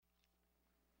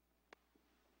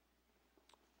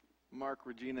Mark,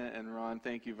 Regina, and Ron,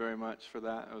 thank you very much for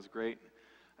that. That was great.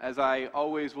 As I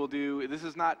always will do,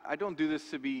 I don't do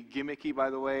this to be gimmicky, by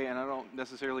the way, and I don't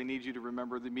necessarily need you to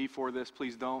remember me for this,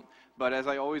 please don't. But as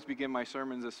I always begin my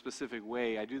sermons a specific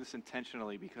way, I do this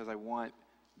intentionally because I want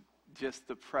just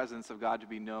the presence of God to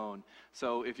be known.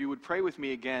 So if you would pray with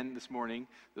me again this morning,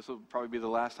 this will probably be the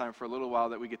last time for a little while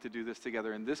that we get to do this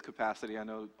together in this capacity. I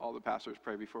know all the pastors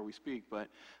pray before we speak, but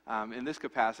in this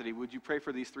capacity, would you pray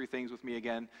for these three things with me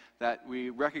again? That we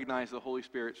recognize the Holy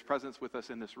Spirit's presence with us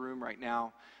in this room right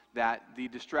now, that the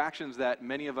distractions that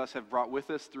many of us have brought with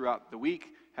us throughout the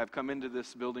week have come into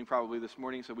this building probably this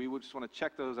morning, so we would just want to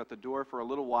check those at the door for a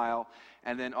little while,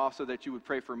 and then also that you would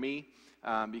pray for me,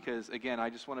 because again,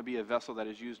 I just want to be a vessel that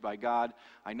is used by God.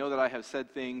 I know that I have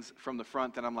said things from the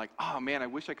front that I'm like, oh man, I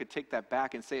wish I could take that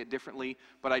back and say it differently,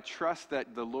 but I trust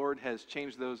that the Lord has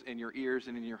changed those in your ears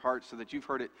and in your heart so that you've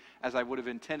heard it as I would have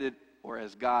intended or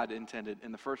as God intended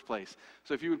in the first place.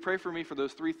 So if you would pray for me for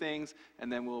those three things,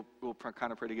 and then we'll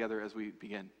kind of pray together as we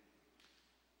begin.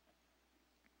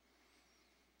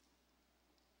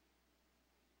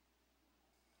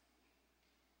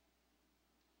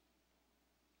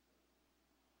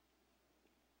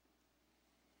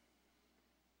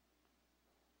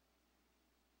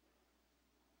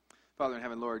 Father in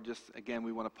heaven, Lord, just again,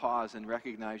 we want to pause and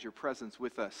recognize your presence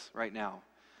with us right now.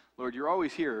 Lord, you're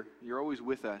always here. You're always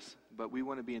with us, but we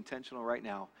want to be intentional right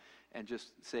now and just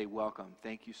say welcome.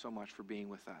 Thank you so much for being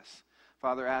with us.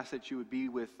 Father, I ask that you would be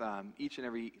with each and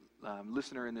every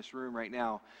listener in this room right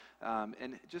now,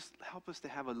 and just help us to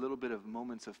have a little bit of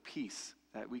moments of peace,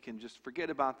 that we can just forget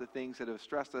about the things that have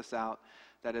stressed us out,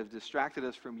 that have distracted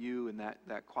us from you, and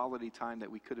that quality time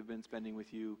that we could have been spending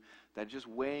with you, that just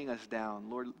weighing us down.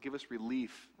 Lord, give us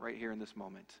relief right here in this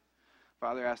moment.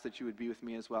 Father, I ask that you would be with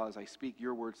me as well as I speak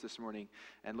your words this morning.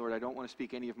 And Lord, I don't want to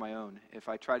speak any of my own. If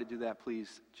I try to do that,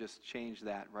 please just change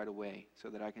that right away so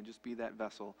that I can just be that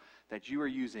vessel that you are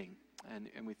using.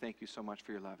 And we thank you so much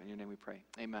for your love. In your name we pray.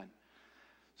 Amen.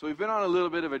 So we've been on a little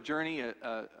bit of a journey,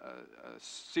 a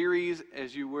series,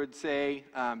 as you would say,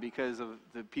 because of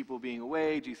the people being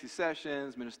away, GC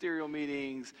sessions, ministerial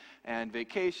meetings, and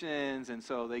vacations. And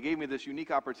so they gave me this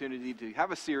unique opportunity to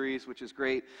have a series, which is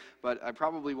great, but I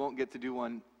probably won't get to do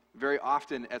one very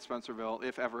often at Spencerville,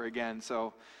 if ever again.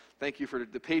 So thank you for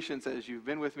the patience as you've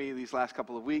been with me these last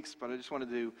couple of weeks. But I just wanted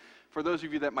to, for those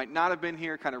of you that might not have been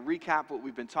here, kind of recap what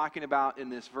we've been talking about in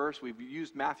this verse. We've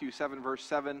used Matthew 7, verse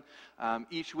 7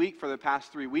 each week for the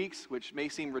past 3 weeks, which may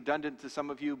seem redundant to some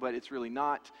of you, but it's really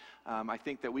not. I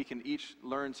think that we can each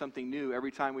learn something new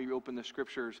every time we open the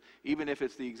scriptures, even if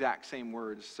it's the exact same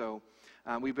words. So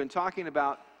we've been talking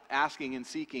about asking and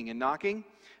seeking and knocking.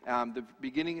 The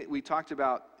beginning, we talked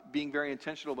about being very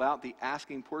intentional about the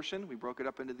asking portion. We broke it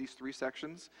up into these 3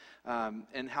 sections,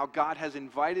 and how God has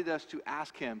invited us to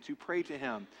ask him, to pray to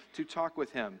him, to talk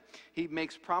with him. He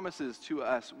makes promises to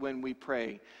us when we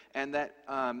pray, and that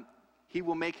he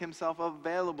will make himself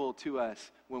available to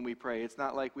us when we pray. It's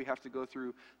not like we have to go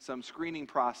through some screening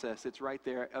process. It's right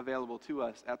there available to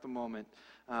us at the moment.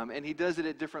 And he does it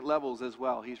at different levels as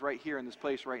well. He's right here in this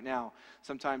place right now.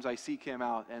 Sometimes I seek him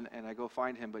out and I go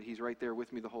find him, but he's right there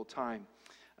with me the whole time.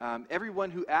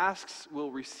 Everyone who asks will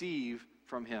receive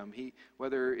from him.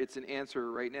 Whether it's an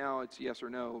answer right now, it's yes or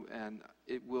no, and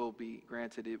it will be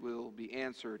granted, it will be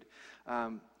answered.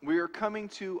 We are coming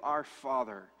to our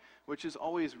Father, which is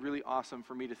always really awesome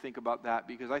for me to think about that,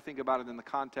 because I think about it in the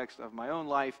context of my own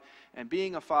life and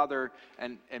being a father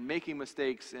and making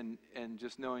mistakes and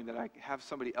just knowing that I have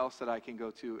somebody else that I can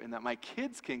go to and that my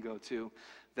kids can go to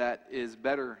that is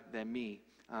better than me.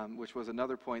 Which was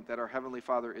another point, that our Heavenly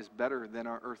Father is better than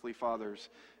our earthly fathers.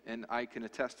 And I can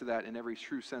attest to that in every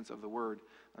true sense of the word.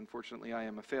 Unfortunately, I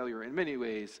am a failure in many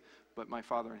ways, but my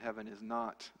Father in heaven is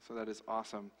not. So that is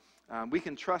awesome. We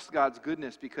can trust God's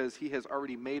goodness because he has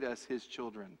already made us his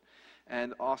children.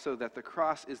 And also that the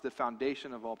cross is the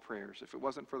foundation of all prayers. If it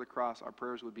wasn't for the cross, our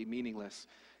prayers would be meaningless.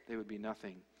 They would be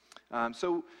nothing.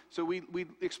 So we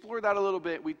explored that a little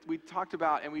bit. We talked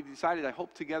about, and we decided, I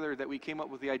hope together, that we came up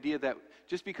with the idea that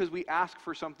just because we ask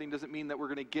for something doesn't mean that we're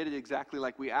going to get it exactly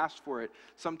like we asked for it.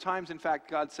 Sometimes, in fact,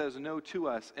 God says no to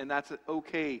us, and that's an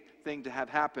okay thing to have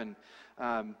happen.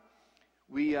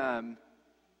 We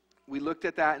looked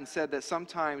at that and said that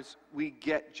sometimes we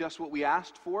get just what we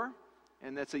asked for,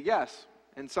 and that's a yes.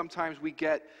 And sometimes we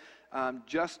get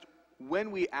just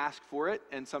when we ask for it,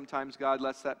 and sometimes God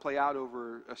lets that play out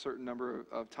over a certain number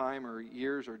of time or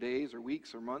years or days or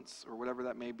weeks or months or whatever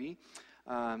that may be.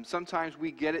 Sometimes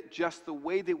we get it just the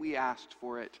way that we asked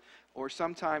for it, or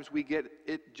sometimes we get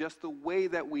it just the way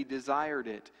that we desired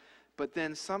it. But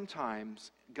then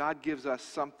sometimes God gives us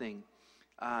something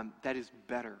that is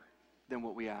better than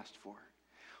what we asked for.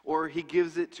 Or he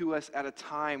gives it to us at a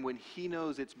time when he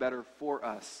knows it's better for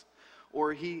us.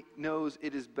 Or he knows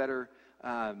it is better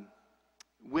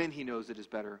when he knows it is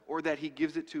better. Or that he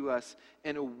gives it to us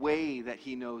in a way that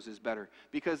he knows is better.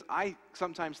 Because I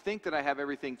sometimes think that I have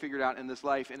everything figured out in this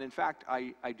life, and in fact,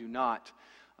 I do not.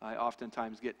 I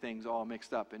oftentimes get things all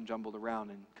mixed up and jumbled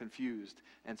around and confused.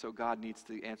 And so God needs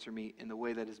to answer me in the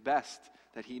way that is best,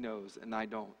 that he knows, and I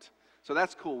don't. So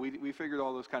that's cool. We figured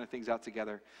all those kind of things out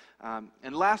together.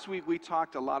 And last week we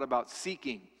talked a lot about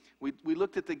seeking. We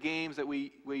looked at the games that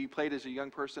we played as a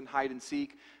young person, hide and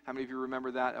seek. How many of you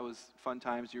remember that? That was fun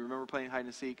times. Do you remember playing hide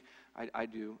and seek? I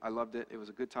do. I loved it. It was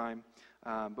a good time.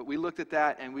 But we looked at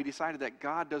that and we decided that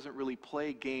God doesn't really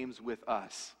play games with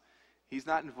us. He's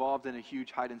not involved in a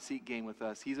huge hide and seek game with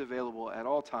us. He's available at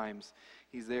all times.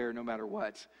 He's there no matter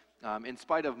what. In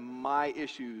spite of my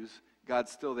issues,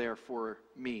 God's still there for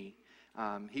me.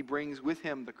 He brings with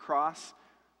him the cross.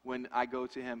 When I go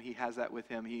to him, he has that with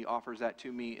him. He offers that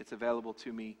to me. It's available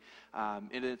to me.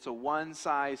 And it's a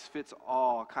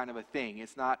one-size-fits-all kind of a thing.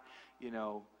 It's not,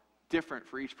 different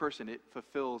for each person. It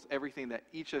fulfills everything that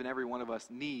each and every one of us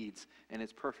needs, and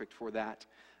it's perfect for that.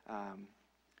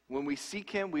 When we seek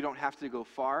him, we don't have to go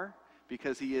far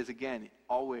because he is, again,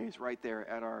 always right there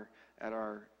at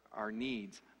our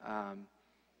needs.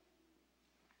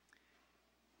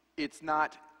 It's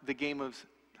not the game of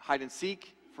hide and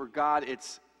seek. For God,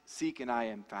 it's seek and I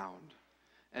am found.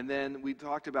 And then we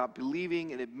talked about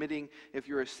believing and admitting if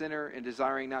you're a sinner and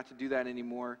desiring not to do that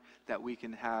anymore, that we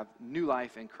can have new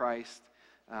life in Christ.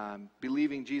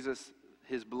 Believing Jesus,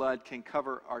 his blood, can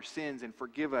cover our sins and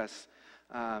forgive us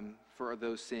for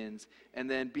those sins. And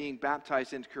then being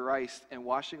baptized into Christ and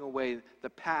washing away the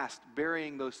past,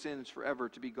 burying those sins forever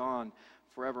to be gone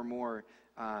forevermore.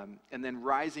 And then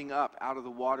rising up out of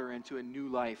the water into a new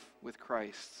life with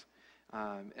Christ.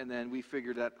 And then we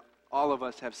figured that all of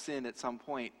us have sinned at some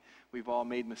point. We've all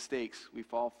made mistakes.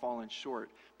 We've all fallen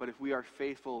short. But if we are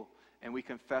faithful and we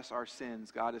confess our sins,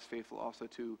 God is faithful also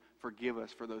to forgive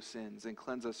us for those sins and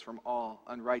cleanse us from all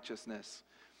unrighteousness.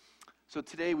 So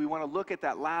today we want to look at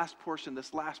that last portion,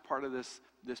 this last part of this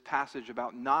passage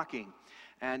about knocking.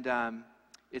 And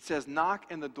it says, knock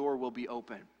and the door will be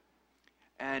open.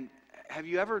 And have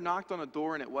you ever knocked on a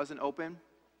door and it wasn't open?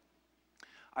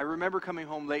 I remember coming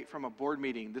home late from a board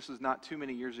meeting. This was not too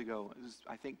many years ago. It was,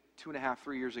 I think, 2.5,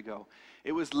 3 years ago.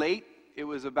 It was late. It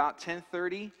was about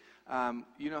 10:30.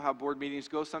 You know how board meetings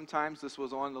go sometimes. This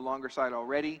was on the longer side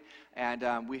already.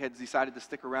 And we had decided to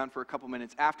stick around for a couple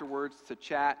minutes afterwards to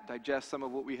chat, digest some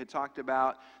of what we had talked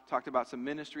about some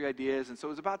ministry ideas. And so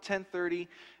it was about 10:30.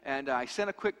 And I sent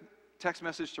a quick text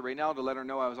message to Raynell to let her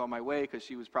know I was on my way because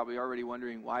she was probably already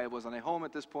wondering why I wasn't at home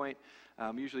at this point.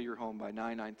 Usually you're home by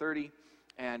 9:30.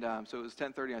 And so it was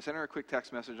 10:30. I sent her a quick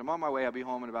text message. I'm on my way. I'll be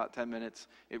home in about 10 minutes.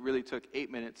 It really took 8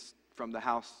 minutes from the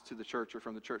house to the church or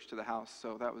from the church to the house.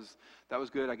 So that was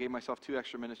good. I gave myself 2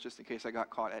 extra minutes just in case I got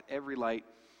caught at every light.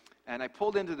 And I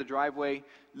pulled into the driveway a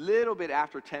little bit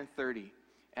after 10:30.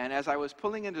 And as I was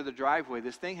pulling into the driveway,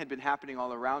 this thing had been happening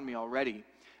all around me already.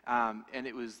 And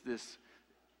it was this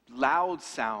loud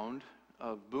sound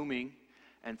of booming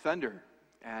and thunder.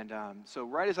 And so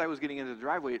right as I was getting into the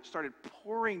driveway, it started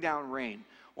pouring down rain.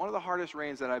 One of the hardest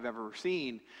rains that I've ever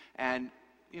seen. And,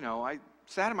 I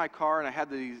sat in my car and I had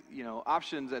these,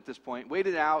 options at this point.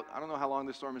 Waited out. I don't know how long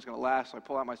this storm is going to last. So I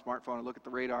pull out my smartphone and look at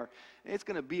the radar. It's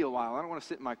going to be a while. I don't want to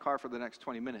sit in my car for the next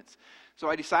 20 minutes. So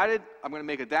I decided I'm going to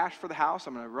make a dash for the house.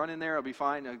 I'm going to run in there. I'll be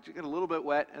fine. I'll get a little bit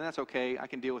wet, and that's okay. I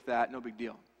can deal with that. No big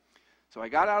deal. So I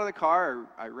got out of the car.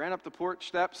 I ran up the porch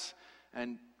steps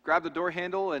and grabbed the door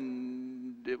handle,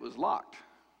 and it was locked,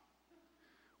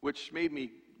 which made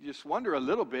me just wonder a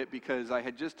little bit because I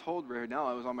had just told Raynell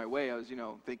I was on my way. I was,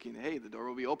 thinking, hey, the door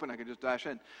will be open. I could just dash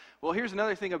in. Well, here's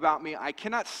another thing about me. I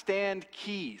cannot stand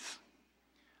keys.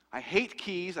 I hate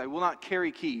keys. I will not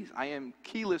carry keys. I am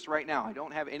keyless right now. I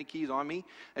don't have any keys on me.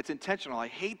 It's intentional. I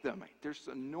hate them. They're just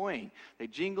annoying. They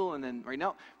jingle, and then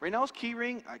Raynell's key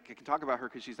ring, I can talk about her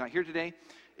because she's not here today.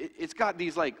 It's got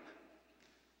these,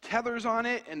 tethers on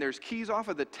it, and there's keys off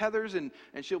of the tethers, and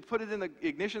she'll put it in the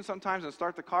ignition sometimes and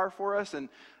start the car for us. And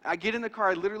I get in the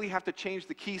car, I literally have to change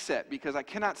the key set because I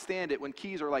cannot stand it when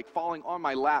keys are falling on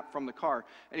my lap from the car.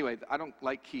 Anyway, I don't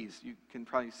like keys. You can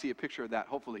probably see a picture of that.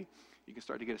 Hopefully you can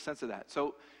start to get a sense of that.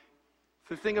 So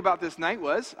the thing about this night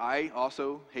was I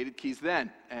also hated keys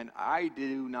then, and I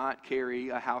do not carry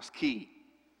a house key.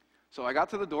 So I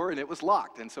got to the door and it was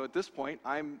locked. And so at this point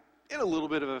I'm in a little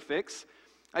bit of a fix.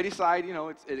 I decide,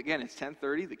 it's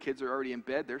 10:30. The kids are already in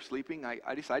bed. They're sleeping.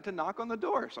 I decide to knock on the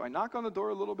door. So I knock on the door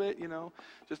a little bit,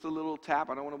 just a little tap.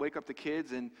 I don't want to wake up the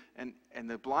kids. And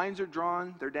the blinds are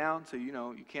drawn. They're down. So,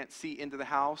 you can't see into the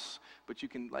house. But you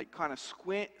can, kind of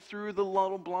squint through the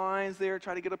little blinds there,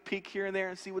 try to get a peek here and there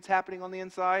and see what's happening on the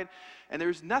inside. And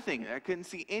there's nothing. I couldn't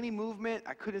see any movement.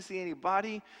 I couldn't see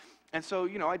anybody. And so,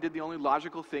 I did the only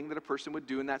logical thing that a person would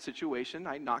do in that situation.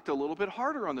 I knocked a little bit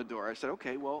harder on the door. I said,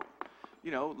 okay, well,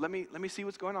 let me see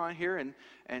what's going on here,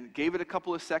 and gave it a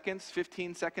couple of seconds.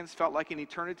 15 seconds felt like an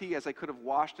eternity, as I could have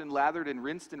washed and lathered and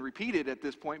rinsed and repeated at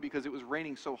this point because it was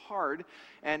raining so hard.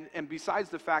 And besides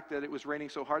the fact that it was raining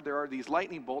so hard, there are these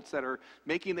lightning bolts that are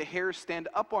making the hairs stand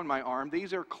up on my arm.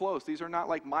 These are close. These are not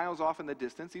like miles off in the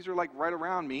distance. These are like right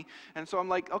around me. And so I'm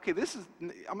like, okay, there's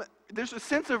a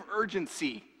sense of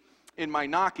urgency in my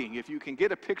knocking, if you can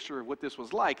get a picture of what this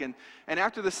was like. And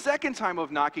after the second time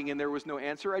of knocking and there was no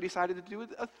answer, I decided to do it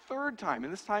a third time.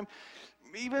 And this time,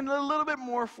 even a little bit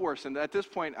more force. And at this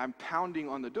point, I'm pounding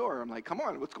on the door. I'm like, come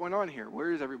on, what's going on here?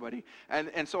 Where is everybody?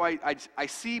 And so I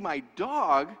see my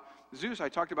dog, Zeus. I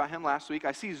talked about him last week.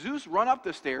 I see Zeus run up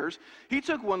the stairs. He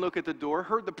took one look at the door,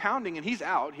 heard the pounding, and he's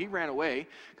out. He ran away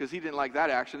because he didn't like that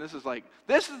action. This is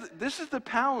the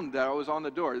pound that was on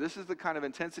the door. This is the kind of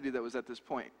intensity that was at this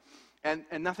point. And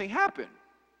nothing happened.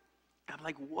 I'm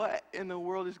like, what in the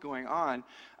world is going on?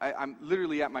 I'm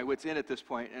literally at my wit's end at this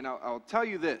point. And I'll tell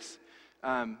you this.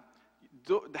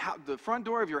 The front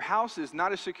door of your house is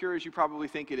not as secure as you probably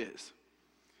think it is.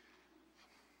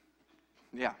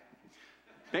 Yeah.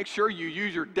 Make sure you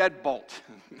use your deadbolt,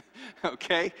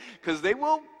 okay? Because they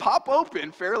will pop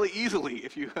open fairly easily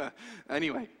if you...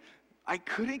 Anyway, I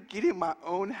couldn't get in my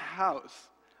own house.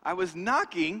 I was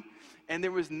knocking, and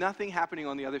there was nothing happening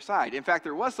on the other side. In fact,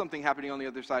 there was something happening on the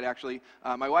other side, actually.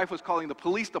 My wife was calling the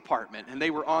police department, and they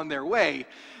were on their way.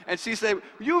 And she said,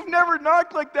 you've never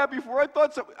knocked like that before. I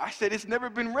thought so. I said, it's never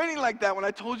been raining like that when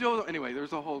I told you. Anyway, there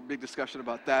was a whole big discussion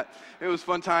about that. It was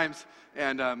fun times.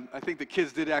 And I think the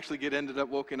kids did actually ended up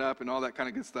woken up and all that kind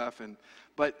of good stuff.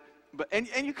 But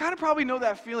you kind of probably know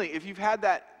that feeling if you've had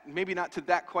that, maybe not to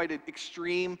that quite an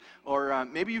extreme, or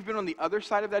maybe you've been on the other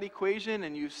side of that equation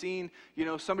and you've seen,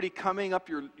 somebody coming up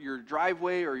your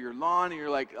driveway or your lawn, and you're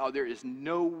like, oh, there is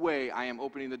no way I am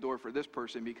opening the door for this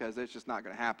person because that's just not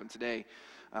going to happen today,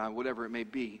 whatever it may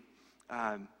be.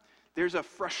 There's a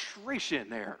frustration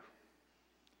there,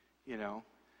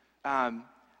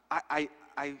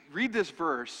 I read this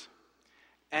verse,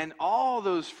 and all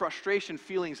those frustration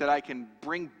feelings that I can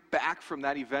bring back from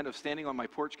that event of standing on my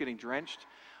porch getting drenched,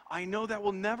 I know that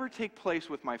will never take place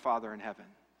with my Father in heaven.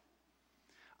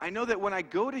 I know that when I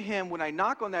go to Him, when I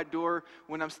knock on that door,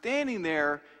 when I'm standing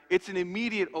there, it's an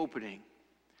immediate opening.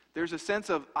 There's a sense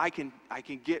of I can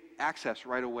get access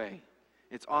right away.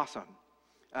 It's awesome.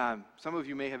 Some of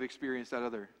you may have experienced that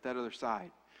other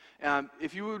side.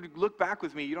 If you would look back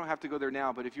with me, you don't have to go there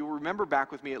now, but if you remember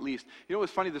back with me at least, it was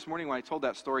funny this morning when I told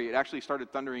that story, it actually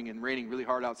started thundering and raining really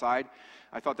hard outside.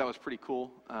 I thought that was pretty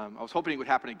cool. I was hoping it would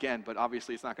happen again, but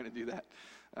obviously it's not going to do that.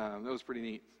 That was pretty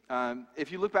neat.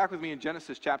 If you look back with me in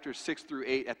Genesis chapters 6 through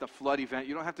 8 at the flood event,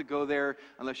 you don't have to go there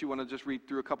unless you want to just read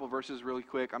through a couple verses really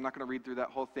quick. I'm not going to read through that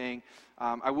whole thing.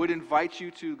 I would invite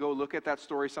you to go look at that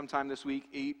story sometime this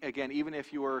week. Again, even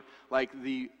if you are like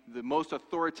the most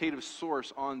authoritative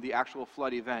source on the actual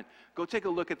flood event, go take a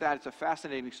look at that. It's a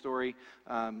fascinating story.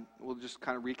 We'll just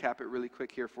kind of recap it really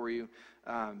quick here for you.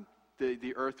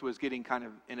 The earth was getting kind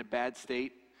of in a bad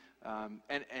state.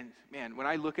 And man, when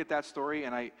I look at that story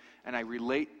and I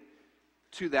relate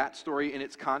to that story in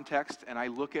its context, and I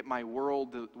look at my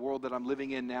world, the world that I'm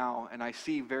living in now, and I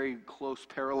see very close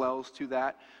parallels to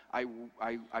that,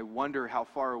 I wonder how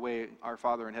far away our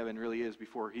Father in heaven really is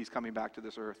before He's coming back to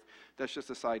this earth. That's just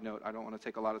a side note. I don't want to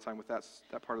take a lot of time with that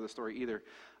part of the story either.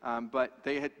 But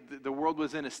the world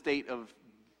was in a state of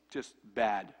just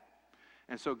bad.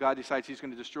 And so God decides He's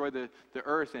going to destroy the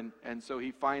earth, and so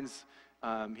He finds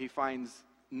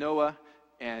Noah,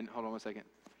 and hold on one second.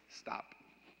 Stop.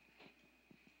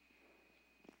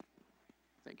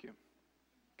 Thank you.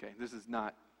 Okay, this is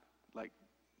not like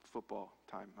football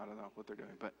time. I don't know what they're doing,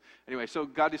 but anyway, so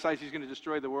God decides He's going to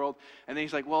destroy the world, and then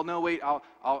He's like, well, no, wait,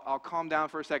 I'll calm down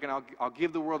for a second. I'll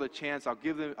give the world a chance.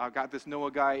 I've got this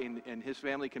Noah guy, and his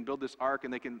family can build this ark,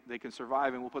 and they can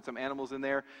survive, and we'll put some animals in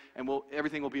there, and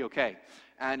everything will be okay.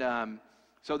 And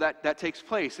so that takes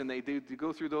place, and they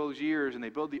go through those years, and they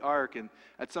build the ark, and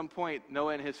at some point,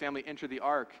 Noah and his family enter the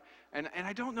ark, And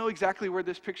I don't know exactly where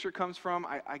this picture comes from.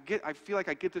 I feel like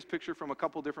I get this picture from a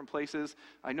couple different places.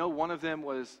 I know one of them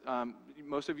was,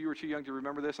 most of you are too young to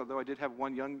remember this, although I did have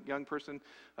one young person,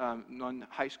 one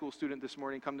high school student this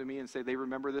morning come to me and say they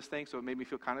remember this thing, so it made me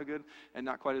feel kind of good and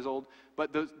not quite as old.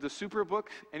 But the Superbook,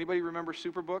 anybody remember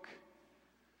Superbook?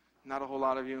 Not a whole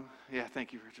lot of you. Yeah,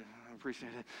 thank you, Richard. I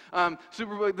appreciate it.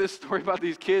 Superbook, this story about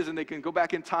these kids, and they can go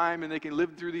back in time, and they can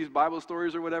live through these Bible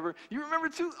stories or whatever. You remember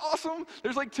two? Awesome.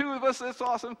 There's like 2 of us. That's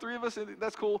awesome. 3 of us.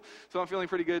 That's cool. So I'm feeling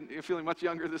pretty good. I'm feeling much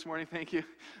younger this morning. Thank you.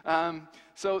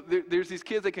 So there's these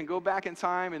kids that can go back in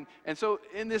time. And so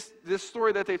in this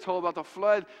story that they told about the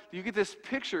flood, you get this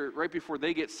picture right before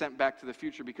they get sent back to the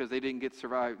future because they didn't get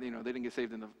survived. They didn't get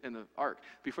saved in the ark.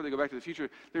 Before they go back to the future,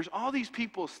 there's all these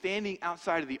people standing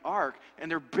outside of the ark, and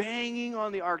they're banging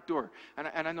on the ark door.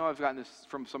 And I know I've gotten this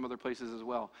from some other places as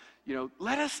well.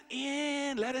 Let us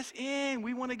in, let us in.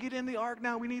 We want to get in the ark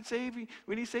now. We need safety.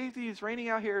 We need safety. It's raining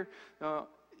out here.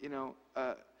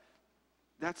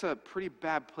 That's a pretty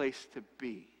bad place to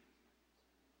be.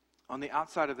 On the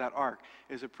outside of that ark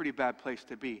is a pretty bad place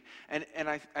to be. And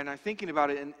I'm thinking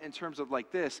about it in terms of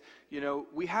like this.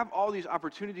 We have all these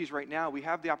opportunities right now. We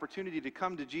have the opportunity to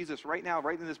come to Jesus right now,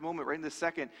 right in this moment, right in this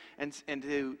second, and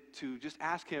to just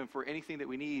ask him for anything that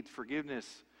we need,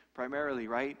 forgiveness primarily,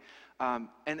 right?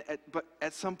 But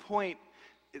at some point,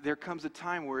 there comes a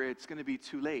time where it's going to be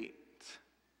too late.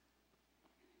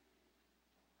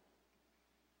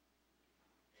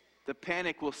 The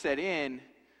panic will set in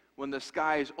when the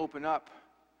skies open up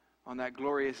on that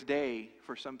glorious day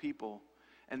for some people,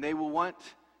 and they will want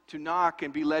to knock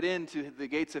and be let into the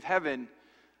gates of heaven,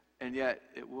 and yet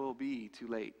it will be too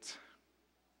late.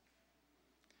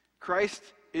 Christ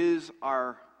is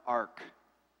our ark.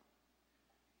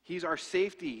 He's our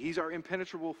safety. He's our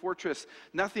impenetrable fortress.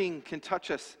 Nothing can touch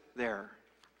us there.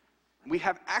 We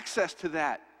have access to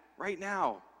that right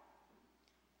now.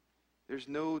 There's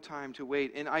no time to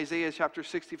wait. In Isaiah chapter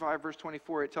 65, verse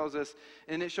 24, it tells us,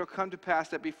 "And it shall come to pass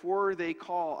that before they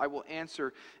call, I will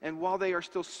answer, and while they are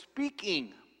still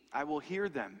speaking, I will hear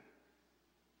them."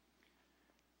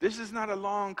 This is not a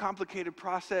long, complicated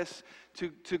process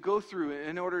to go through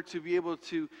in order to be able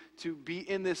to be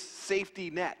in this safety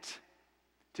net,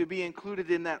 to be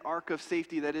included in that ark of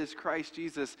safety that is Christ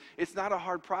Jesus. It's not a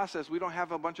hard process. We don't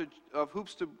have a bunch of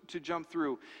hoops to jump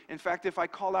through. In fact, if I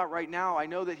call out right now, I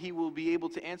know that he will be able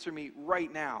to answer me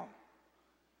right now.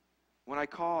 When I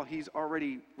call, he's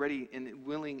already ready and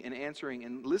willing and answering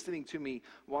and listening to me.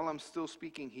 While I'm still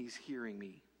speaking, he's hearing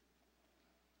me.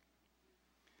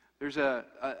 There's a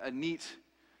neat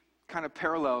kind of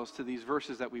parallels to these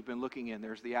verses that we've been looking in.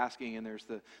 There's the asking, and there's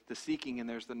the seeking, and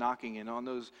there's the knocking. And on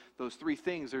those 3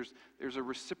 things, there's a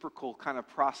reciprocal kind of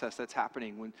process that's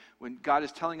happening. When God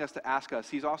is telling us to ask us,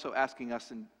 he's also asking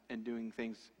us and doing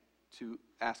things to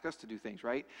ask us to do things,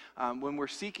 right? When we're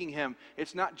seeking him,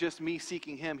 it's not just me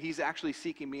seeking him. He's actually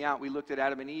seeking me out. We looked at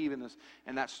Adam and Eve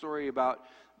and that story about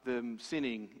them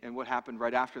sinning and what happened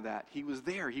right after that. He was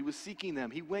there. He was seeking them.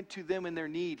 He went to them in their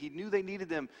need. He knew they needed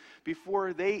them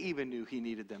before they even knew he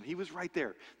needed them. He was right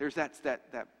there. There's that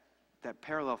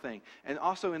parallel thing. And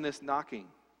also in this knocking,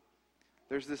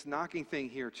 there's this knocking thing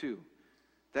here too.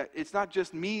 That it's not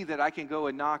just me that I can go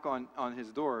and knock on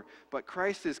his door, but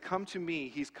Christ has come to me.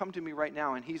 He's come to me right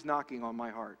now, and he's knocking on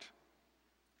my heart.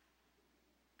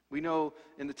 We know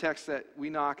in the text that we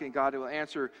knock and God will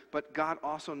answer, but God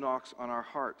also knocks on our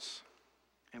hearts.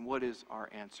 And what is our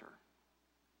answer?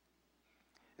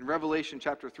 In Revelation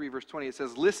chapter 3, verse 20, it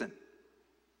says, "Listen,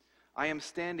 I am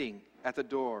standing at the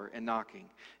door and knocking.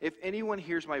 If anyone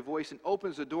hears my voice and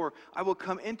opens the door, I will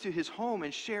come into his home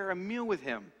and share a meal with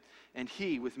him, and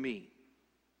he with me."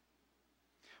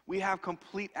 We have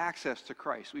complete access to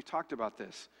Christ. We've talked about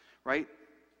this, right?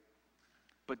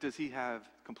 But does he have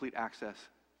complete access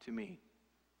to me?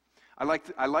 I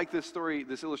like this story,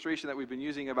 this illustration that we've been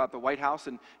using about the White House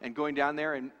and going down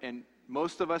there, and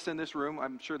most of us in this room,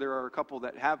 I'm sure there are a couple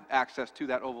that have access to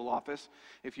that Oval Office.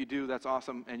 If you do, that's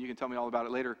awesome, and you can tell me all about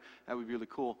it later. That would be really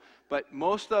cool. But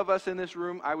most of us in this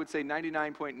room, I would say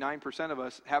 99.9% of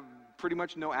us, have pretty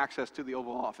much no access to the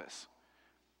Oval Office.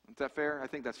 Is that fair? I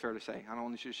think that's fair to say. I don't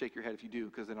want you to shake your head if you do,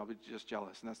 because then I'll be just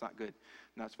jealous, and that's not good.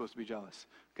 I'm not supposed to be jealous,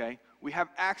 okay? We have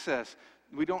access.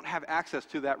 We don't have access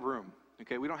to that room,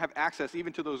 okay? We don't have access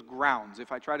even to those grounds.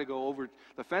 If I try to go over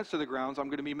the fence to the grounds, I'm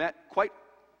going to be met quite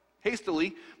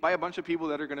hastily by a bunch of people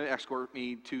that are going to escort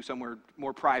me to somewhere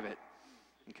more private,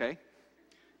 okay?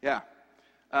 Yeah.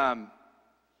 I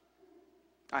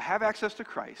have access to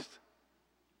Christ,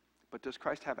 but does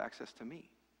Christ have access to me?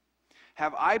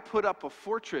 Have I put up a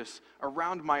fortress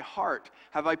around my heart?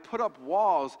 Have I put up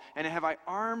walls, and have I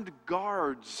armed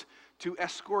guards to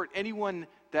escort anyone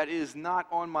that is not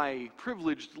on my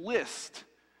privileged list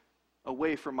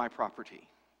away from my property?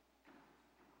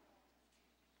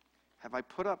 Have I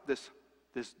put up this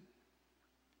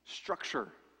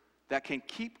structure that can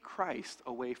keep Christ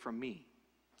away from me?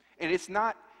 And it's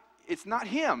not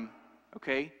him,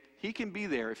 okay? He can be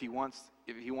there if he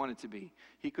wanted to be.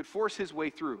 He could force his way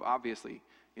through, obviously.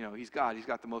 You know, he's God. He's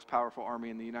got the most powerful army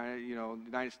in the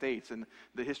United States and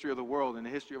the history of the world and the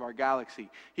history of our galaxy.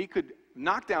 He could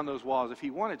knock down those walls if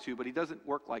he wanted to, but he doesn't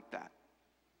work like that.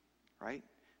 Right?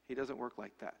 He doesn't work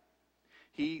like that.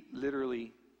 He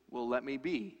literally will let me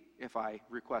be if I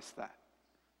request that.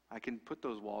 I can put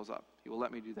those walls up. He will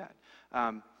let me do that.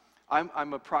 I'm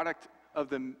a product of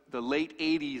the late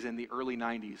 80s and the early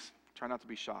 90s. Try not to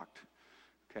be shocked.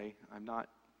 Okay? I'm not,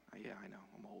 yeah, I know,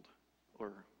 I'm old.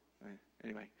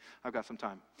 Anyway, I've got some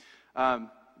time.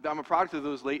 I'm a product of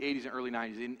those late 80s and early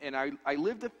 90s, and I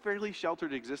lived a fairly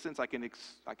sheltered existence. I can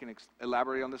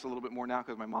elaborate on this a little bit more now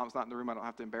because my mom's not in the room. I don't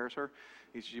have to embarrass her.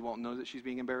 She won't know that she's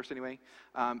being embarrassed anyway.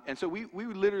 And so we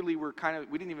literally were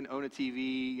we didn't even own a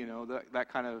TV, that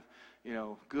kind of,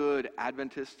 good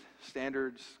Adventist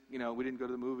standards. We didn't go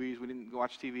to the movies. We didn't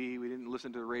watch TV. We didn't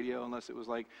listen to the radio unless it was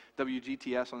like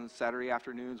WGTS on Saturday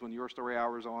afternoons when Your Story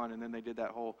Hour was on, and then they did that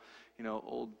whole,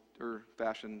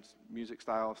 old-fashioned music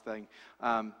style thing.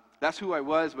 That's who I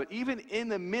was, but even in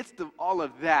the midst of all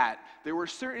of that, there were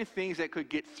certain things that could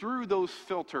get through those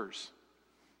filters,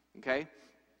 okay?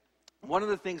 One of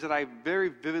the things that I very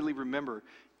vividly remember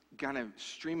kind of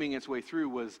streaming its way through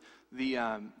was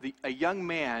a young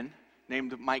man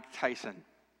named Mike Tyson.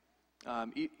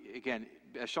 Again,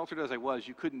 as sheltered as I was,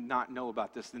 you could not know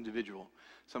about this individual.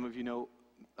 Some of you know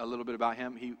a little bit about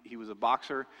him. He was a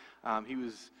boxer. He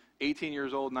was 18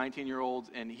 years old,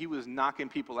 19-year-olds, and he was knocking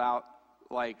people out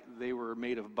like they were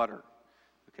made of butter.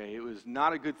 Okay, it was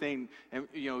not a good thing. And,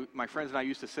 my friends and I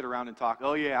used to sit around and talk,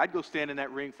 oh, yeah, I'd go stand in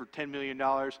that ring for $10 million.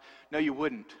 No, you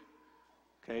wouldn't.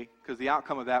 Okay, because the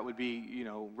outcome of that would be,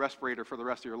 respirator for the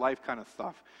rest of your life kind of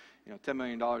stuff. $10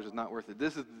 million is not worth it.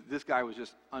 This guy was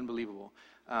just unbelievable.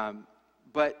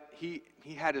 But he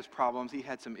had his problems. He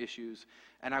had some issues.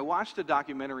 And I watched a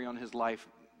documentary on his life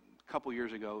a couple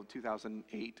years ago,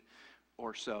 2008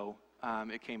 or so.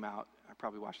 It came out. I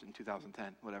probably watched it in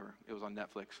 2010, whatever. It was on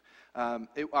Netflix.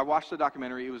 I watched the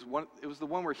documentary. It was the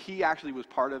one where he actually was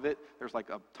part of it. There's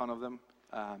like a ton of them.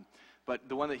 But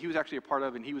the one that he was actually a part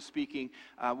of, and he was speaking,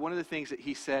 one of the things that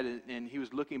he said, and he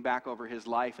was looking back over his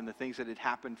life and the things that had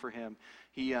happened for him,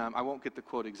 I won't get the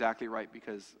quote exactly right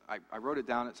because I wrote it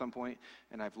down at some point,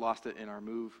 and I've lost it in our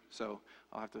move, so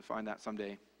I'll have to find that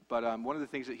someday. But one of the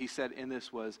things that he said in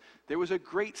this was, there was a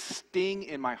great sting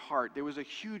in my heart. There was a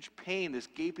huge pain, this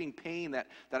gaping pain that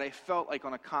I felt like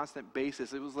on a constant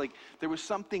basis. It was like there was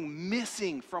something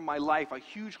missing from my life, a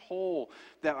huge hole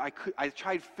that I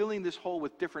tried filling this hole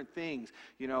with different things.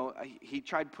 He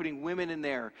tried putting women in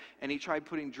there, and he tried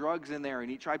putting drugs in there,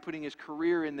 and he tried putting his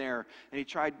career in there, and he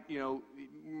tried,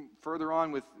 further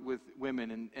on with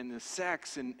women and the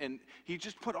sex, and he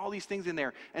just put all these things in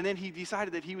there. And then he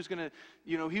decided that he was going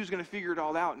to figure it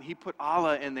all out, and he put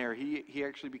Allah in there. He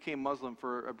actually became Muslim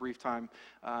for a brief time.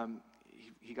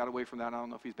 He got away from that. I don't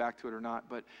know if he's back to it or not,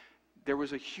 but there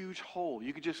was a huge hole.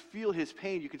 You could just feel his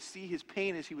pain. You could see his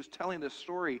pain as he was telling this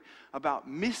story about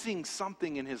missing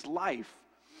something in his life.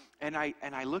 And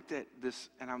I looked at this,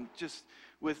 and I'm just,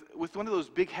 with one of those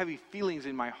big, heavy feelings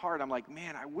in my heart, I'm like,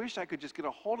 man, I wish I could just get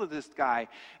a hold of this guy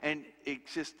and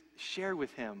just share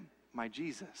with him my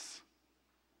Jesus.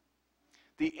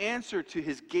 The answer to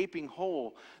his gaping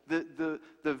hole, the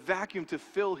vacuum to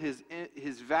fill his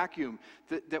vacuum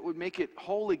that would make it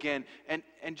whole again,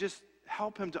 and just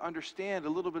help him to understand a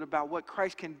little bit about what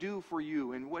Christ can do for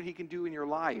you and what he can do in your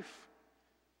life.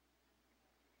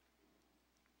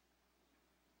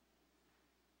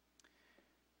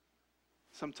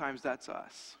 Sometimes that's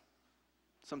us.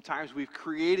 Sometimes we've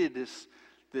created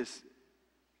this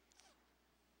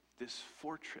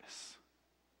fortress.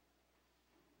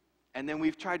 And then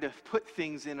we've tried to put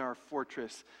things in our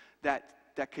fortress that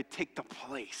could take the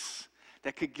place,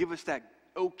 that could give us that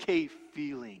okay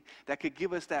feeling, that could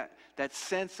give us that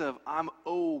sense of I'm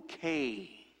okay.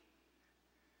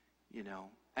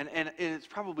 And it's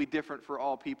probably different for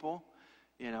all people.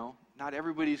 Not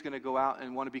everybody's going to go out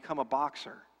and want to become a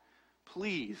boxer.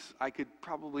 Please, I could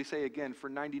probably say again, for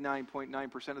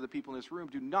 99.9% of the people in this room,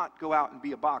 do not go out and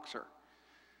be a boxer.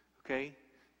 Okay?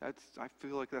 I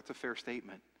feel like that's a fair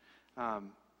statement.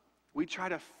 We try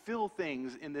to fill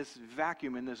things in this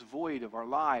vacuum, in this void of our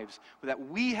lives that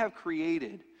we have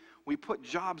created We put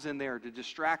jobs in there to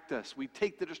distract us. We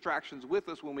take the distractions with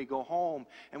us when we go home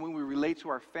and when we relate to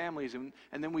our families, and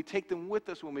then we take them with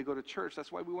us when we go to church.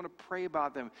 That's why we want to pray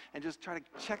about them and just try to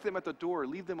check them at the door,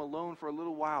 leave them alone for a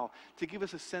little while to give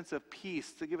us a sense of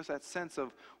peace, to give us that sense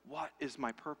of what is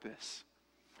my purpose.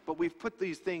 But we've put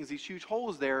these things, these huge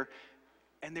holes there,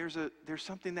 and there's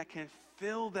something that can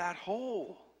fill that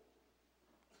hole.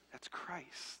 That's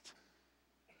Christ.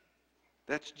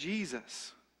 That's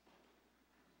Jesus.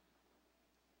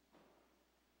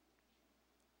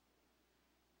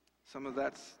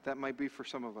 That might be for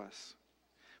some of us.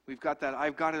 We've got that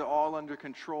I've got it all under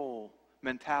control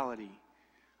mentality.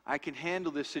 I can handle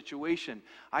this situation.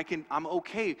 I'm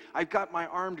okay. I've got my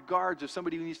armed guards. If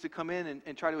somebody needs to come in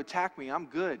and try to attack me, I'm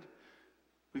good.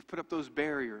 We've put up those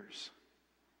barriers.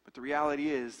 But the reality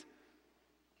is,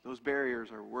 those barriers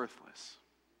are worthless.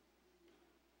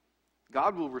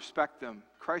 God will respect them.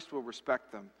 Christ will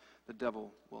respect them. The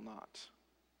devil will not.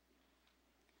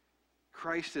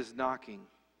 Christ is knocking.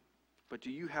 But do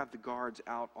you have the guards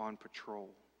out on patrol?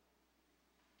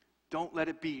 Don't let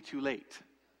it be too late.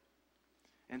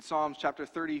 In Psalms chapter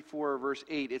 34, verse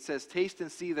 8, it says, "Taste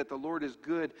and see that the Lord is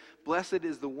good. Blessed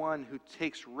is the one who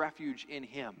takes refuge in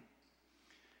him."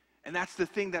 And that's the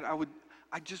thing that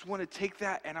I just want to take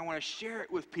that and I want to share it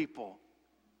with people.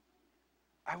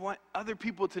 I want other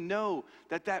people to know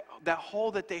that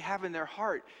hole that they have in their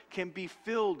heart can be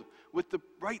filled with the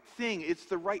right thing. It's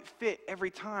the right fit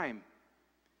every time.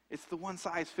 It's the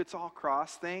one-size-fits-all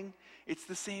cross thing. It's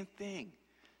the same thing.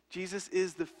 Jesus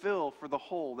is the fill for the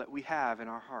hole that we have in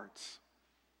our hearts.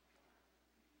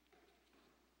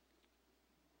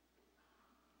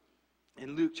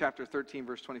 In Luke chapter 13,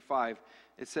 verse 25,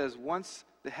 it says, "Once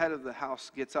the head of the house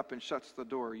gets up and shuts the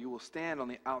door, you will stand on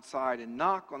the outside and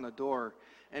knock on the door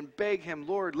and beg him,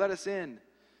 'Lord, let us in.'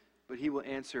 But he will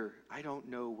answer, 'I don't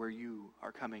know where you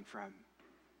are coming from.'"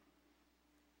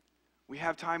 We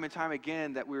have time and time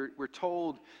again that we're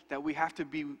told that we have to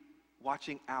be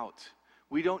watching out.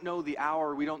 We don't know the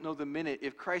hour. We don't know the minute.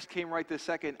 If Christ came right this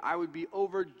second, I would be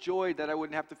overjoyed that I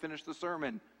wouldn't have to finish the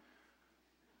sermon.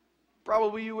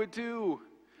 Probably you would too.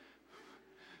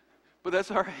 But that's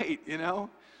all right, you know?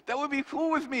 That would be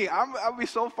cool with me. I would be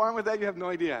so fine with that, you have no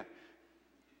idea.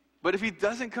 But if he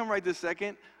doesn't come right this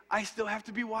second, I still have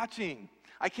to be watching.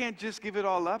 I can't just give it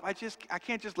all up. I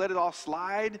can't just let it all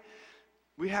slide.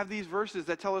 We have these verses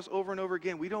that tell us over and over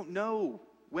again, we don't know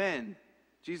when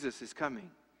Jesus is coming.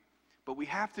 But we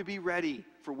have to be ready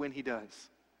for when he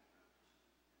does.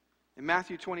 In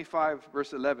Matthew 25,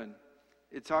 verse 11,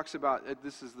 it talks about,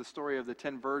 this is the story of the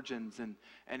 10 virgins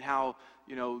and how,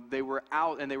 they were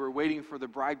out and they were waiting for the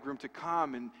bridegroom to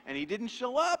come and he didn't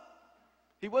show up.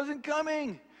 He wasn't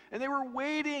coming. And they were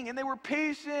waiting and they were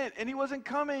patient and he wasn't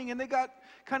coming and they got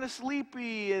kind of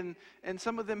sleepy and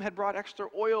some of them had brought extra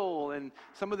oil and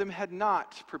some of them had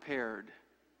not prepared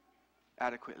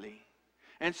adequately.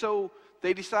 And so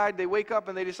they wake up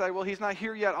and they decide, well, he's not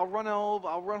here yet. I'll run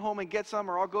home and get some,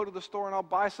 or I'll go to the store and I'll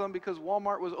buy some because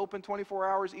Walmart was open 24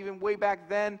 hours even way back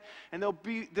then, and there'll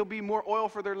be more oil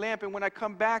for their lamp, and when I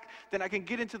come back, then I can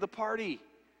get into the party.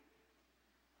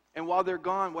 And while they're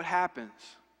gone, what happens?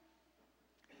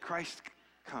 Christ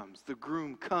comes, the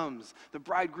groom comes, the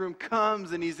bridegroom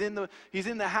comes, and he's in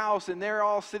the house, and they're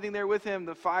all sitting there with him.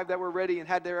 The 5 that were ready and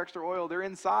had their extra oil, they're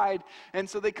inside, and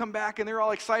so they come back and they're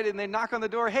all excited and they knock on the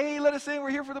door. Hey, let us in,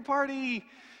 we're here for the party.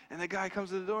 And the guy comes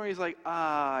to the door and he's like,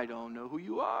 I don't know who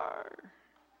you are.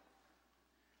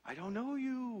 I don't know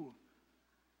you.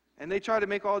 And they try to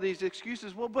make all these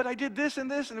excuses. Well, but I did this and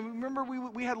this, and remember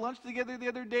we had lunch together the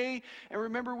other day, and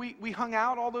remember we hung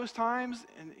out all those times.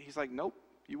 And he's like, nope.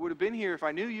 You would have been here if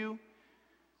I knew you.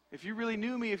 If you really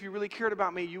knew me, if you really cared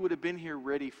about me, you would have been here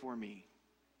ready for me.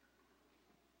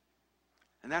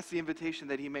 And that's the invitation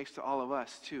that he makes to all of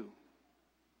us too.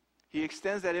 He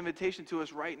extends that invitation to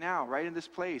us right now, right in this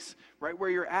place, right where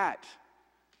you're at.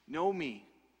 Know me.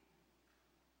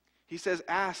 He says,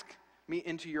 ask me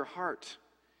into your heart.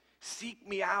 Seek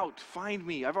me out. Find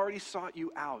me. I've already sought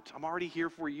you out. I'm already here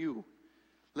for you.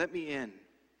 Let me in.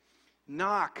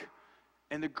 Knock.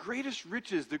 And the greatest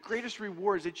riches, the greatest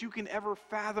rewards that you can ever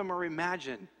fathom or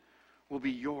imagine will be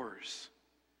yours.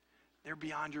 They're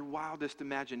beyond your wildest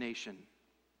imagination.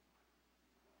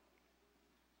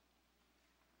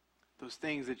 Those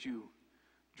things that you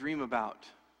dream about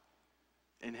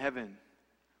in heaven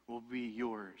will be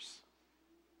yours.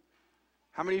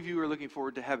 How many of you are looking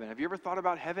forward to heaven? Have you ever thought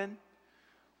about heaven?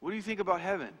 What do you think about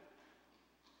heaven?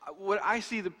 what I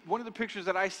see, one of the pictures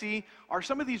that I see are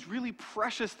some of these really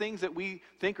precious things that we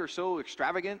think are so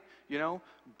extravagant,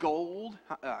 gold.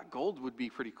 Gold would be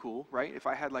pretty cool, right? If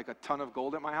I had like a ton of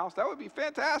gold at my house, that would be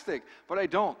fantastic, but I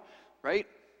don't, right?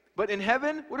 But in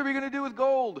heaven, what are we going to do with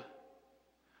gold?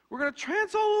 We're going to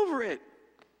trance all over it.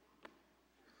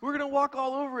 We're going to walk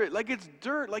all over it like it's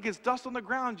dirt, like it's dust on the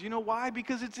ground. You know why?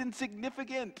 Because it's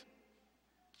insignificant.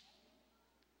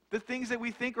 The things that we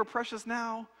think are precious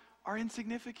now are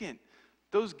insignificant.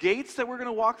 Those gates that we're going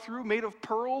to walk through made of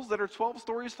pearls that are 12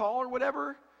 stories tall or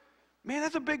whatever, man,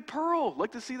 that's a big pearl.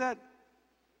 Like to see that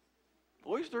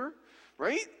oyster,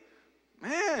 right?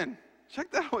 Man, check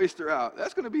that oyster out.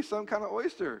 That's going to be some kind of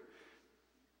oyster.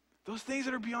 Those things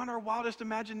that are beyond our wildest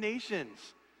imaginations.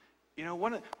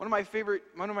 One of my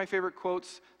favorite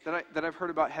quotes that I've heard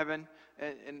about heaven,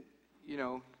 and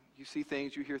you see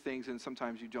things, you hear things, and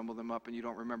sometimes you jumble them up and you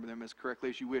don't remember them as correctly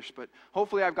as you wish, but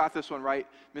hopefully I've got this one right.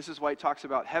 Mrs. White talks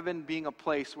about heaven being a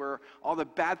place where all the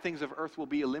bad things of earth will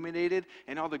be eliminated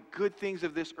and all the good things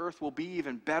of this earth will be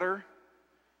even better.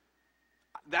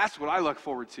 That's what I look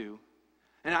forward to.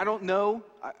 And I don't know,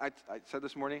 I said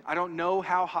this morning, I don't know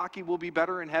how hockey will be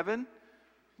better in heaven,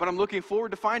 but I'm looking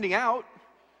forward to finding out.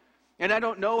 And I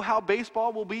don't know how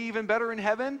baseball will be even better in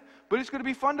heaven, but it's going to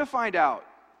be fun to find out.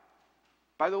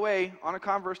 By the way, on a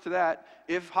converse to that,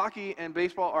 if hockey and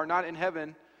baseball are not in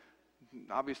heaven,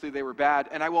 obviously they were bad,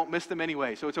 and I won't miss them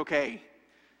anyway, so it's okay.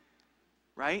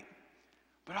 Right?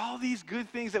 But all these good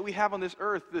things that we have on this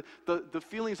earth, the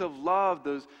feelings of love,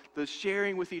 the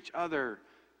sharing with each other,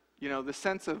 the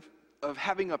sense of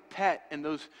having a pet and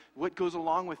what goes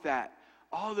along with that,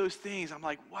 all those things, I'm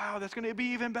like, wow, that's going to be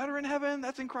even better in heaven.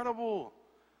 That's incredible.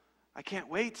 I can't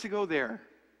wait to go there.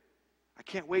 I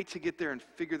can't wait to get there and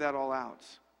figure that all out.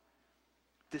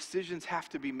 Decisions have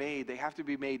to be made. They have to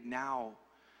be made now.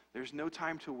 There's no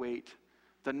time to wait.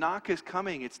 The knock is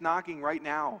coming. It's knocking right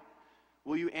now.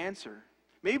 Will you answer?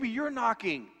 Maybe you're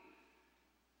knocking.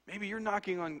 Maybe you're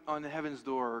knocking on heaven's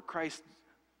door, or Christ,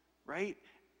 right?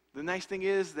 The nice thing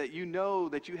is that you know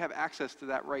that you have access to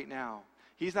that right now.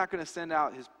 He's not going to send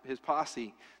out his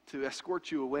posse to escort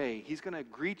you away. He's going to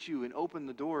greet you and open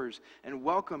the doors and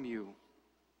welcome you.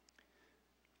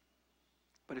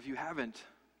 But if you haven't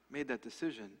made that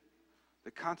decision,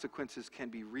 the consequences can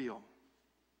be real.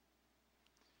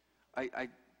 I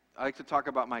like to talk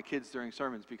about my kids during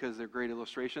sermons because they're great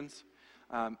illustrations.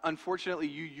 Unfortunately,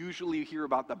 you usually hear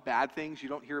about the bad things. You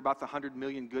don't hear about the 100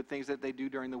 million good things that they do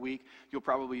during the week. You'll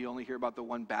probably only hear about the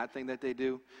one bad thing that they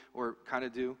do or kind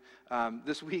of do.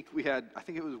 This week we had, I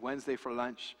think it was Wednesday for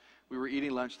lunch. We were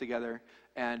eating lunch together,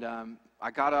 and I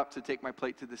got up to take my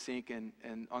plate to the sink, and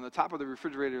on the top of the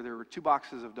refrigerator there were 2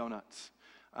 boxes of donuts.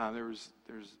 There's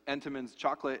Entenmann's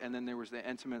chocolate, and then there was the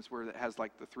Entenmann's where it has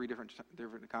like the 3 different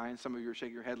kinds. Some of you are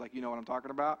shaking your head like you know what I'm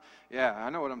talking about. Yeah, I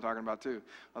know what I'm talking about too,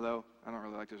 although I don't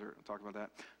really like dessert. I'll talk about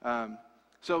that.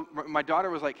 So my daughter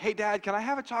was like, hey, Dad, can I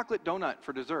have a chocolate donut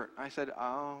for dessert? I said,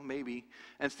 oh, maybe.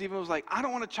 And Stephen was like, I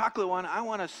don't want a chocolate one. I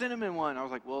want a cinnamon one. I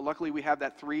was like, well, luckily we have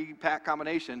that 3-pack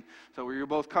combination, so you're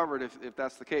both covered if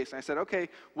that's the case. And I said, okay,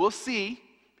 we'll see,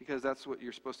 because that's what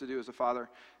you're supposed to do as a father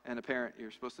and a parent. You're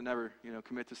supposed to never,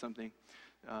 commit to something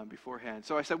beforehand.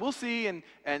 So I said, we'll see, and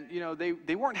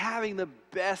they weren't having the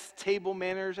best table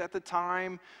manners at the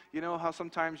time. You know how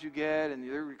sometimes you get, and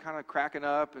they're kind of cracking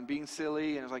up and being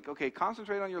silly, and it's like, okay,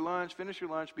 concentrate on your lunch, finish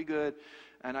your lunch, be good.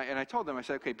 And I told them, I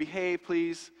said, okay, behave,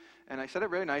 please. And I said it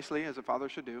very nicely, as a father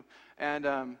should do. And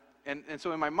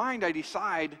so in my mind, I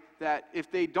decide that if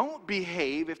they don't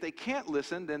behave, if they can't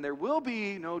listen, then there will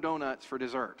be no donuts for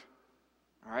dessert.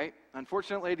 All right?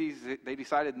 Unfortunately, they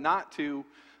decided not to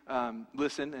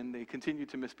listen, and they continued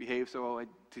to misbehave, so I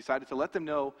decided to let them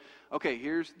know, okay,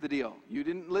 here's the deal. You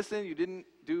didn't listen, you didn't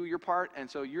do your part, and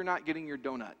so you're not getting your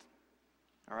donut.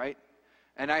 All right?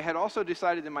 And I had also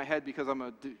decided in my head, because I'm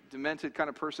a demented kind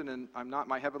of person and I'm not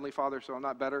my heavenly Father, so I'm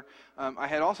not better, I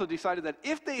had also decided that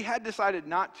if they had decided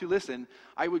not to listen,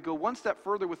 I would go one step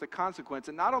further with the consequence,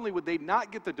 and not only would they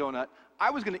not get the donut, I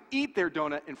was going to eat their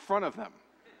donut in front of them.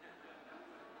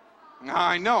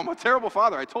 I know, I'm a terrible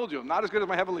father. I told you, I'm not as good as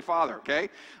my heavenly Father, okay?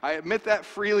 I admit that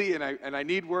freely, and I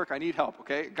need work, I need help,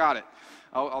 okay? Got it.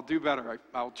 I'll do better.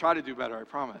 I'll try to do better, I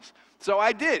promise. So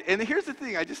I did, and here's the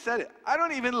thing, I just said it. I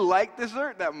don't even like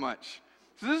dessert that much.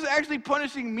 So this is actually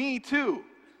punishing me too.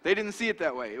 They didn't see it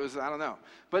that way. It was, I don't know.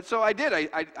 But so I did.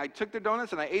 I took their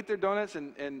donuts, and I ate their donuts,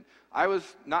 and I was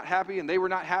not happy, and they were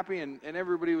not happy, and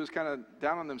everybody was kind of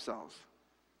down on themselves.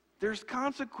 There's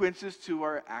consequences to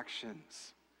our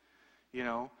actions.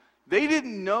 They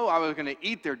didn't know I was going to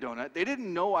eat their donut. They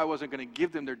didn't know I wasn't going to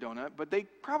give them their donut, but they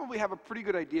probably have a pretty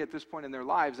good idea at this point in their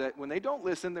lives that when they don't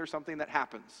listen, there's something that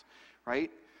happens,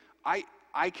 right?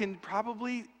 I can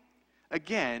probably,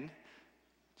 again,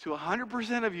 to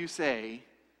 100% of you say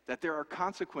that there are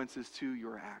consequences to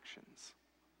your actions.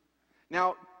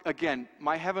 Now, again,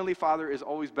 my heavenly Father is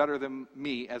always better than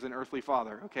me as an earthly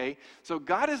father, okay? So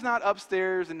God is not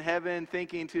upstairs in heaven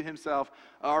thinking to himself,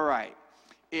 all right,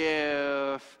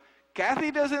 if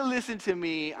Kathy doesn't listen to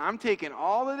me, I'm taking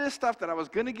all of this stuff that I was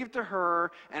going to give to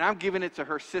her, and I'm giving it to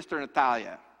her sister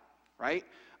Natalia, right?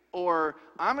 Or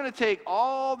I'm going to take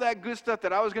all that good stuff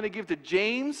that I was going to give to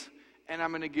James, and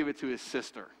I'm going to give it to his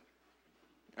sister.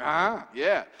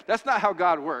 Yeah. That's not how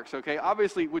God works, okay?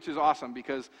 Obviously, which is awesome,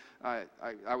 because I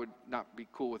would not be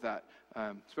cool with that,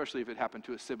 especially if it happened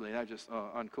to a sibling. That's just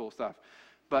uncool stuff.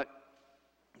 But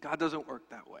God doesn't work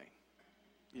that way,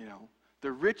 you know.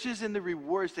 The riches and the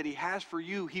rewards that he has for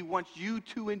you, he wants you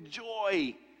to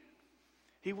enjoy.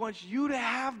 He wants you to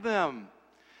have them.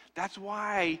 That's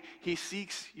why he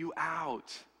seeks you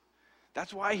out.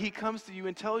 That's why he comes to you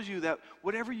and tells you that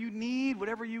whatever you need,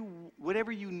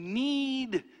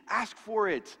 ask for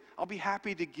it. I'll be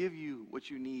happy to give you what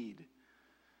you need.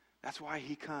 That's why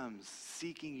he comes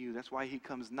seeking you. That's why he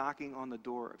comes knocking on the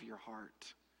door of your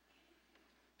heart,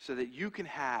 so that you can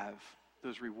have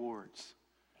those rewards.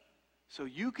 So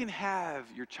you can have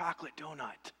your chocolate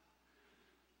donut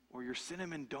or your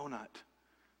cinnamon donut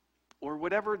or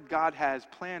whatever God has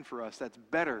planned for us that's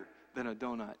better than a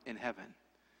donut in heaven.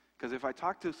 Because if I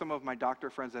talk to some of my doctor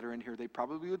friends that are in here, they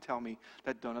probably would tell me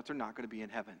that donuts are not going to be in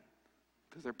heaven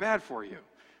because they're bad for you,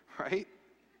 right?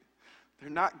 They're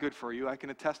not good for you. I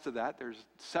can attest to that. There's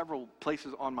several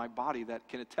places on my body that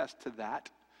can attest to that,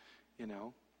 you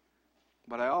know.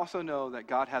 But I also know that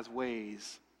God has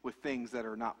ways with things that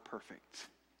are not perfect.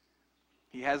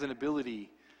 He has an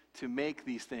ability to make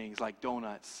these things like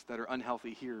donuts that are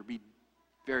unhealthy here be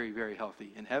very, very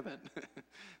healthy in heaven.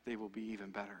 They will be even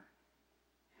better.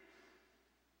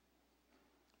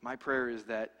 My prayer is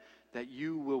that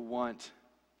you will want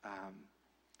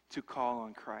to call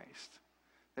on Christ,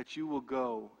 that you will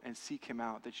go and seek him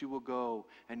out, that you will go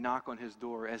and knock on his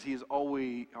door as he has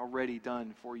already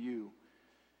done for you,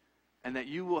 and that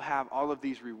you will have all of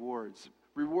these rewards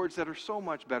that are so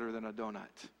much better than a donut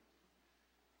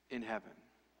in heaven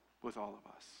with all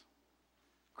of us.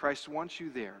 Christ wants you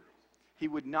there. He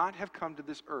would not have come to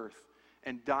this earth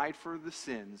and died for the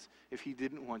sins if he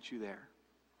didn't want you there.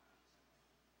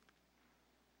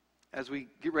 As we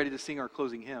get ready to sing our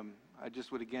closing hymn, I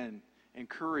just would again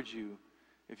encourage you,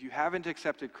 if you haven't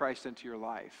accepted Christ into your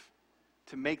life,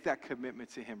 to make that commitment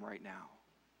to him right now.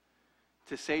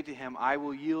 To say to him, I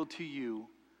will yield to you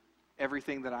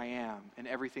everything that I am and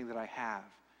everything that I have,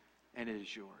 and it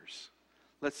is yours.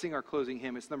 Let's sing our closing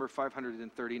hymn. It's number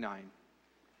 539.